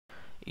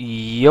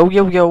Yo,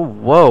 yo, yo,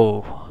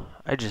 whoa.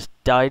 I just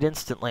died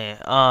instantly.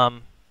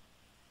 Yo,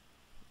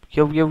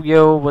 yo,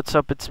 yo, what's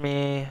up? It's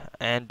me.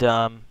 And,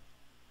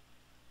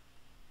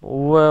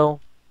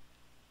 well,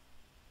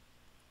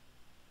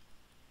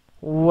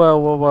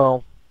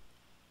 well.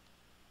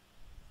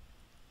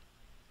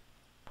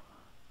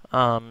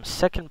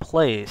 Second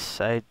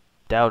place. I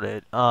doubt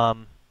it.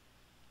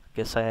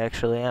 Guess I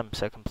actually am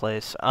second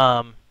place.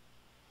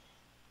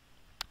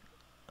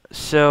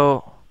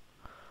 So,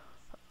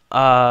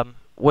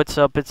 what's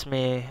up? It's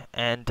me.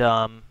 And,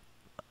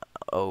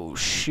 oh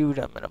shoot,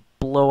 I'm gonna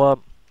blow up.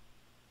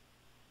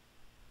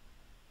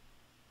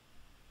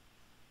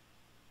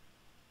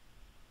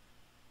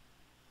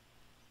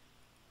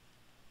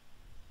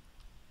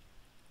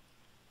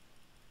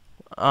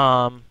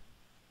 Um,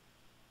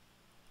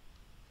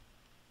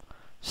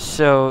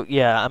 so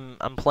yeah,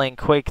 I'm playing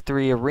Quake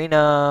 3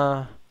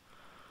 Arena.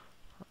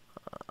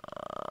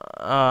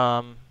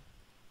 Um,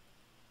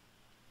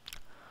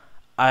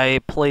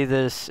 I play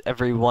this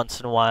every once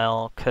in a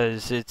while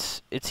because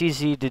it's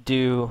easy to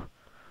do,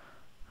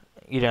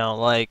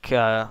 like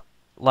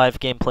live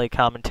gameplay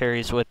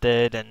commentaries with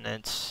it, and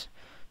it's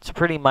a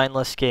pretty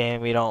mindless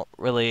game. You don't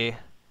really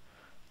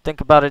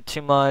think about it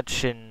too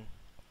much, and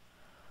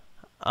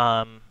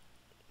um,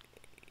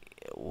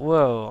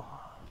 whoa,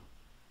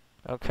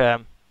 okay.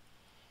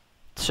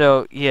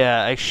 So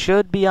yeah, I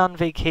should be on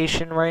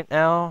vacation right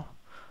now.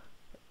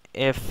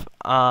 If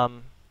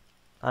I'm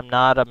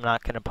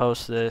not gonna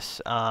post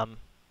this. Well,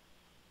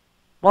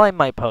 I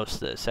might post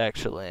this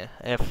actually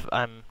if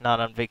I'm not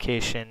on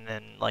vacation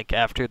and like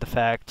after the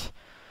fact.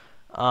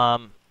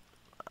 Um,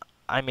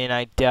 I mean,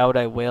 I doubt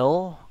I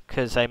will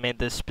because I made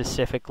this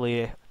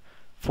specifically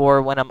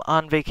for when I'm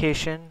on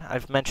vacation.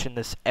 I've mentioned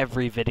this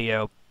every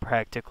video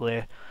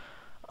practically.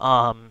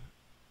 Um,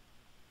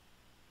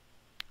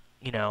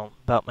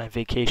 about my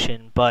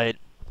vacation, but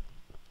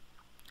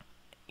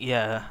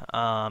yeah.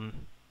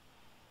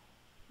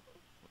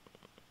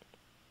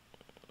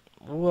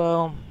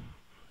 Well,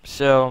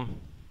 so.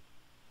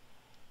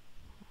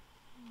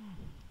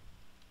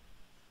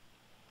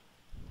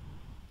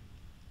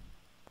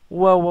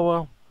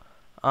 Whoa.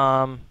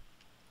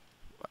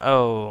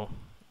 Oh,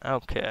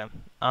 okay.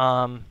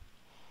 Um,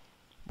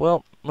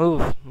 well,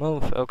 move,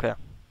 okay.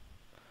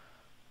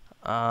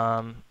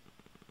 Um,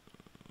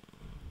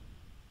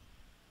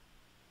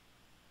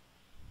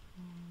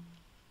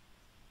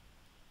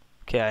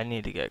 okay, I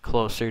need to get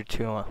closer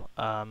to,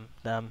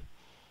 them.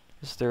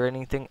 Is there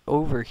anything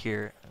over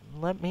here?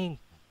 Let me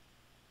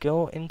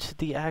go into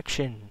the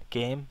action,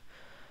 game.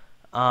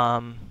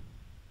 Um,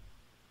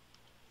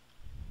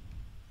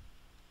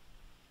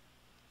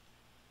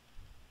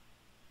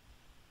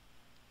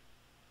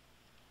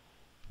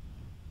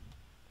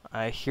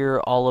 I hear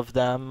all of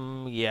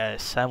them.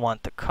 Yes, I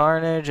want the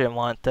carnage. I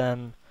want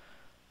them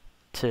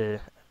to...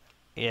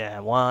 Yeah, I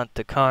want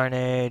the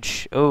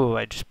carnage. Oh,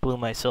 I just blew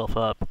myself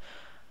up.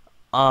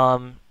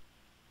 Um,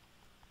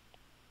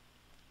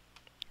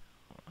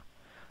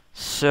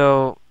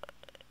 so,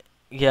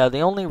 yeah,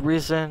 the only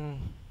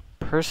reason...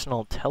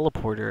 Personal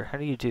teleporter, how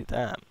do you do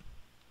that?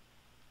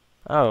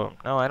 Oh,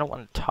 no, I don't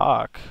want to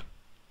talk.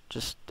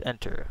 Just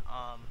enter.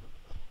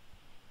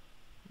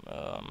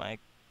 My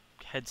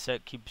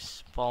headset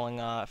keeps falling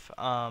off.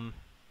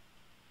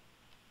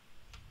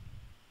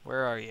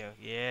 Where are you?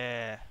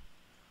 Yeah.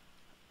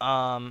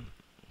 Um,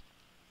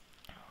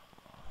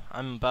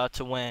 I'm about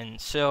to win.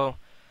 So,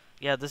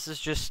 yeah, this is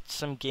just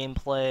some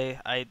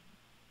gameplay. I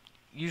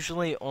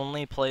usually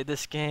only play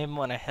this game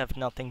when I have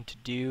nothing to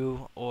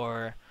do,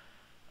 or,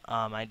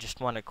 I just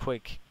want a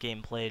quick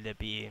gameplay to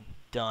be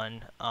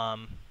done. Oh.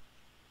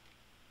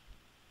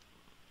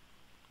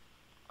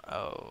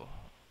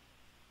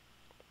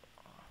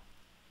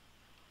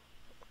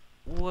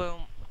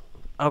 Well,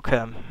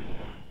 okay.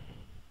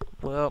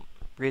 Well,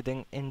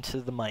 breathing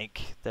into the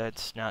mic.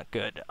 That's not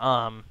good.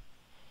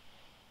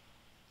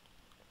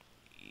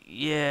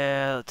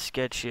 Yeah, let's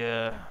get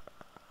you.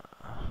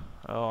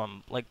 Oh,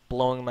 I'm like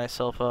blowing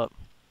myself up.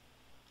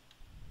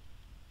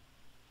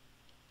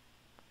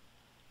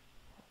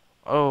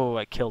 Oh,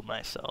 I killed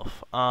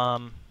myself.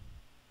 On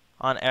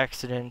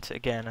accident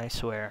again, I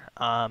swear.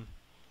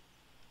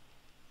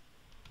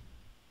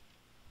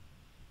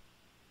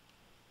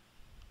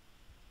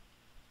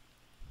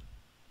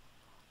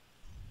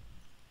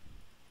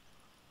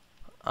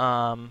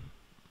 Um,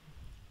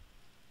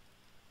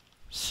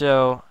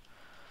 so,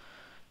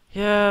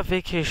 yeah,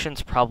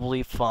 vacation's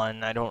probably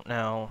fun. I don't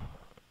know.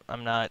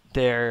 I'm not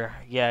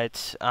there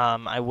yet.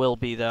 I will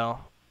be though.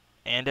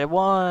 And I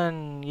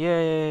won!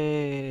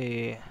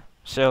 Yay!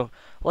 So,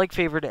 like,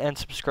 favorite, and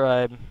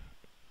subscribe.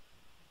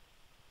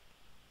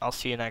 I'll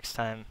see you next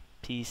time.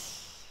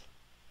 Peace.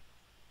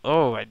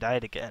 Oh, I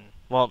died again.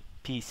 Well,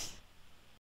 peace.